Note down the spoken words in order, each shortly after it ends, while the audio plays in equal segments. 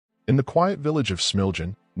In the quiet village of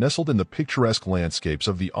Smiljan, nestled in the picturesque landscapes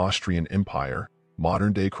of the Austrian Empire,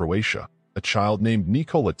 modern-day Croatia, a child named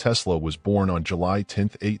Nikola Tesla was born on July 10,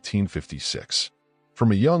 1856.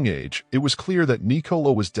 From a young age, it was clear that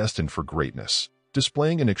Nikola was destined for greatness,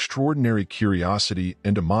 displaying an extraordinary curiosity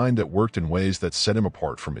and a mind that worked in ways that set him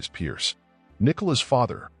apart from his peers. Nikola's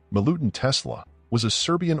father, Milutin Tesla, was a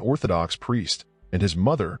Serbian Orthodox priest, and his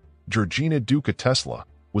mother, Georgina Duka Tesla,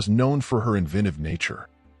 was known for her inventive nature.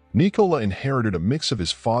 Nikola inherited a mix of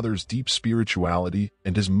his father's deep spirituality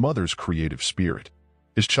and his mother's creative spirit.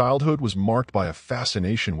 His childhood was marked by a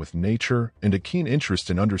fascination with nature and a keen interest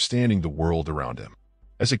in understanding the world around him.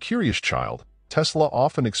 As a curious child, Tesla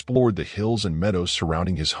often explored the hills and meadows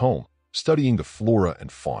surrounding his home, studying the flora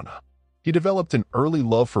and fauna. He developed an early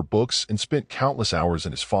love for books and spent countless hours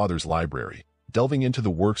in his father's library, delving into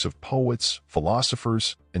the works of poets,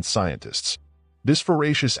 philosophers, and scientists. This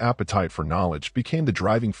voracious appetite for knowledge became the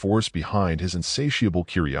driving force behind his insatiable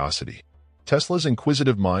curiosity. Tesla's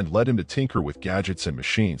inquisitive mind led him to tinker with gadgets and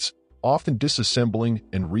machines, often disassembling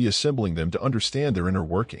and reassembling them to understand their inner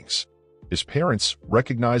workings. His parents,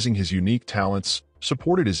 recognizing his unique talents,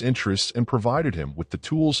 supported his interests and provided him with the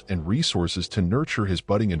tools and resources to nurture his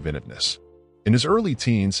budding inventiveness. In his early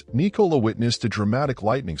teens, Nikola witnessed a dramatic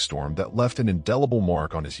lightning storm that left an indelible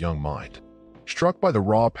mark on his young mind. Struck by the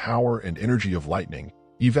raw power and energy of lightning,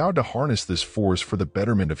 he vowed to harness this force for the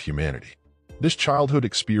betterment of humanity. This childhood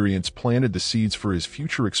experience planted the seeds for his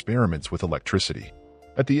future experiments with electricity.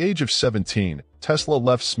 At the age of 17, Tesla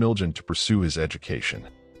left Smiljan to pursue his education.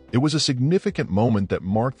 It was a significant moment that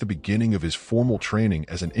marked the beginning of his formal training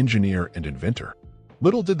as an engineer and inventor.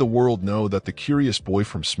 Little did the world know that the curious boy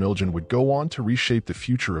from Smiljan would go on to reshape the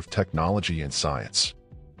future of technology and science.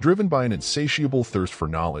 Driven by an insatiable thirst for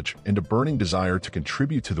knowledge and a burning desire to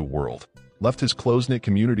contribute to the world, left his close-knit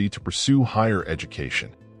community to pursue higher education.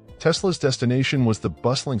 Tesla's destination was the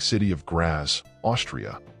bustling city of Graz,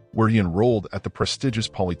 Austria, where he enrolled at the prestigious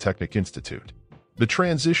Polytechnic Institute. The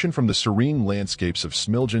transition from the serene landscapes of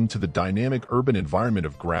Smiljan to the dynamic urban environment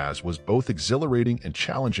of Graz was both exhilarating and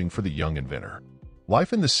challenging for the young inventor.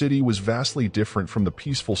 Life in the city was vastly different from the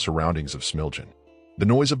peaceful surroundings of Smiljan. The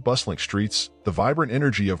noise of bustling streets, the vibrant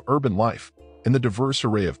energy of urban life, and the diverse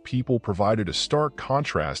array of people provided a stark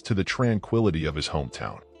contrast to the tranquility of his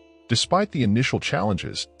hometown. Despite the initial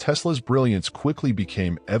challenges, Tesla's brilliance quickly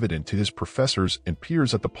became evident to his professors and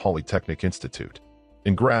peers at the Polytechnic Institute.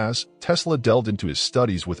 In Graz, Tesla delved into his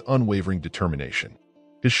studies with unwavering determination.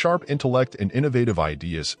 His sharp intellect and innovative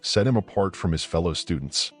ideas set him apart from his fellow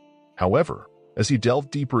students. However, as he delved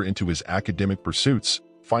deeper into his academic pursuits,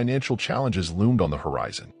 financial challenges loomed on the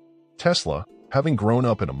horizon. Tesla, having grown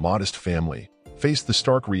up in a modest family, faced the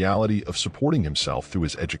stark reality of supporting himself through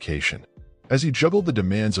his education. As he juggled the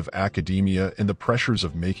demands of academia and the pressures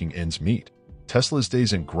of making ends meet, Tesla's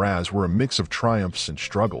days in Graz were a mix of triumphs and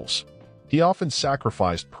struggles. He often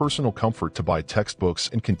sacrificed personal comfort to buy textbooks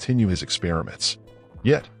and continue his experiments.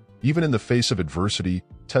 Yet, even in the face of adversity,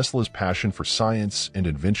 Tesla's passion for science and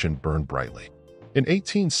invention burned brightly. In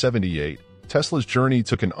 1878, Tesla's journey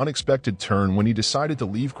took an unexpected turn when he decided to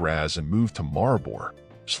leave Graz and move to Maribor,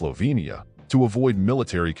 Slovenia, to avoid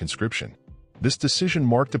military conscription. This decision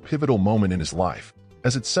marked a pivotal moment in his life,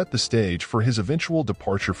 as it set the stage for his eventual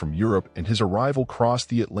departure from Europe and his arrival across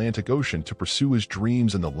the Atlantic Ocean to pursue his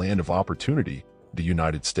dreams in the land of opportunity, the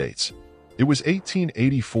United States. It was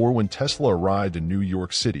 1884 when Tesla arrived in New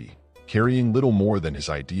York City, carrying little more than his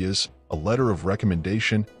ideas, a letter of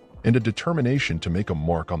recommendation, and a determination to make a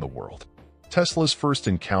mark on the world. Tesla's first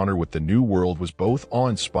encounter with the New World was both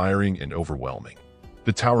awe-inspiring and overwhelming.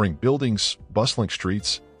 The towering buildings, bustling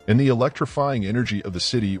streets, and the electrifying energy of the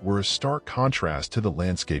city were a stark contrast to the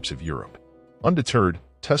landscapes of Europe. Undeterred,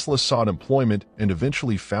 Tesla sought employment and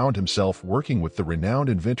eventually found himself working with the renowned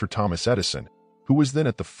inventor Thomas Edison, who was then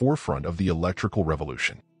at the forefront of the electrical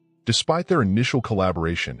revolution. Despite their initial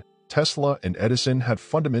collaboration, Tesla and Edison had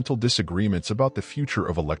fundamental disagreements about the future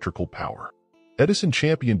of electrical power. Edison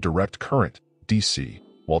championed direct current, DC,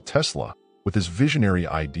 while Tesla, with his visionary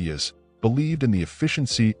ideas, believed in the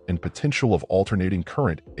efficiency and potential of alternating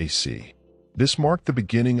current, AC. This marked the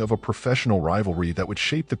beginning of a professional rivalry that would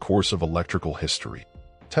shape the course of electrical history.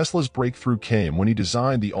 Tesla's breakthrough came when he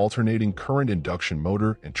designed the alternating current induction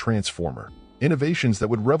motor and transformer, innovations that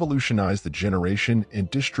would revolutionize the generation and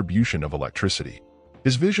distribution of electricity.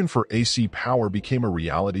 His vision for AC power became a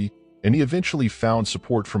reality, and he eventually found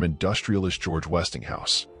support from industrialist George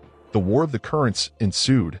Westinghouse. The War of the Currents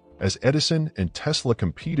ensued as Edison and Tesla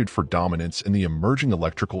competed for dominance in the emerging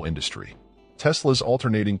electrical industry. Tesla's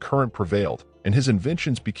alternating current prevailed, and his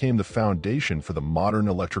inventions became the foundation for the modern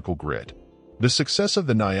electrical grid. The success of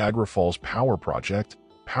the Niagara Falls Power Project,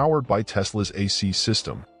 powered by Tesla's AC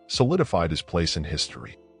system, solidified his place in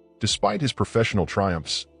history. Despite his professional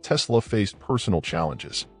triumphs, Tesla faced personal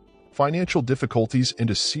challenges, financial difficulties,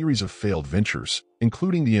 and a series of failed ventures,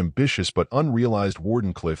 including the ambitious but unrealized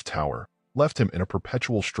Wardenclyffe Tower, left him in a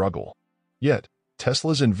perpetual struggle. Yet,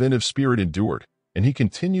 Tesla's inventive spirit endured, and he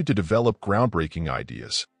continued to develop groundbreaking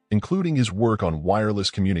ideas, including his work on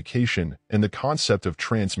wireless communication and the concept of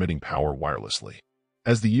transmitting power wirelessly.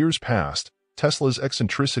 As the years passed, Tesla's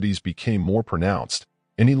eccentricities became more pronounced,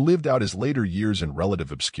 and he lived out his later years in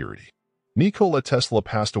relative obscurity. Nikola Tesla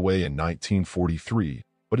passed away in 1943,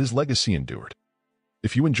 but his legacy endured.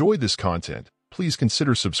 If you enjoyed this content, please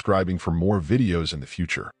consider subscribing for more videos in the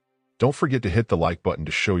future. Don't forget to hit the like button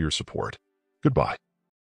to show your support. Goodbye.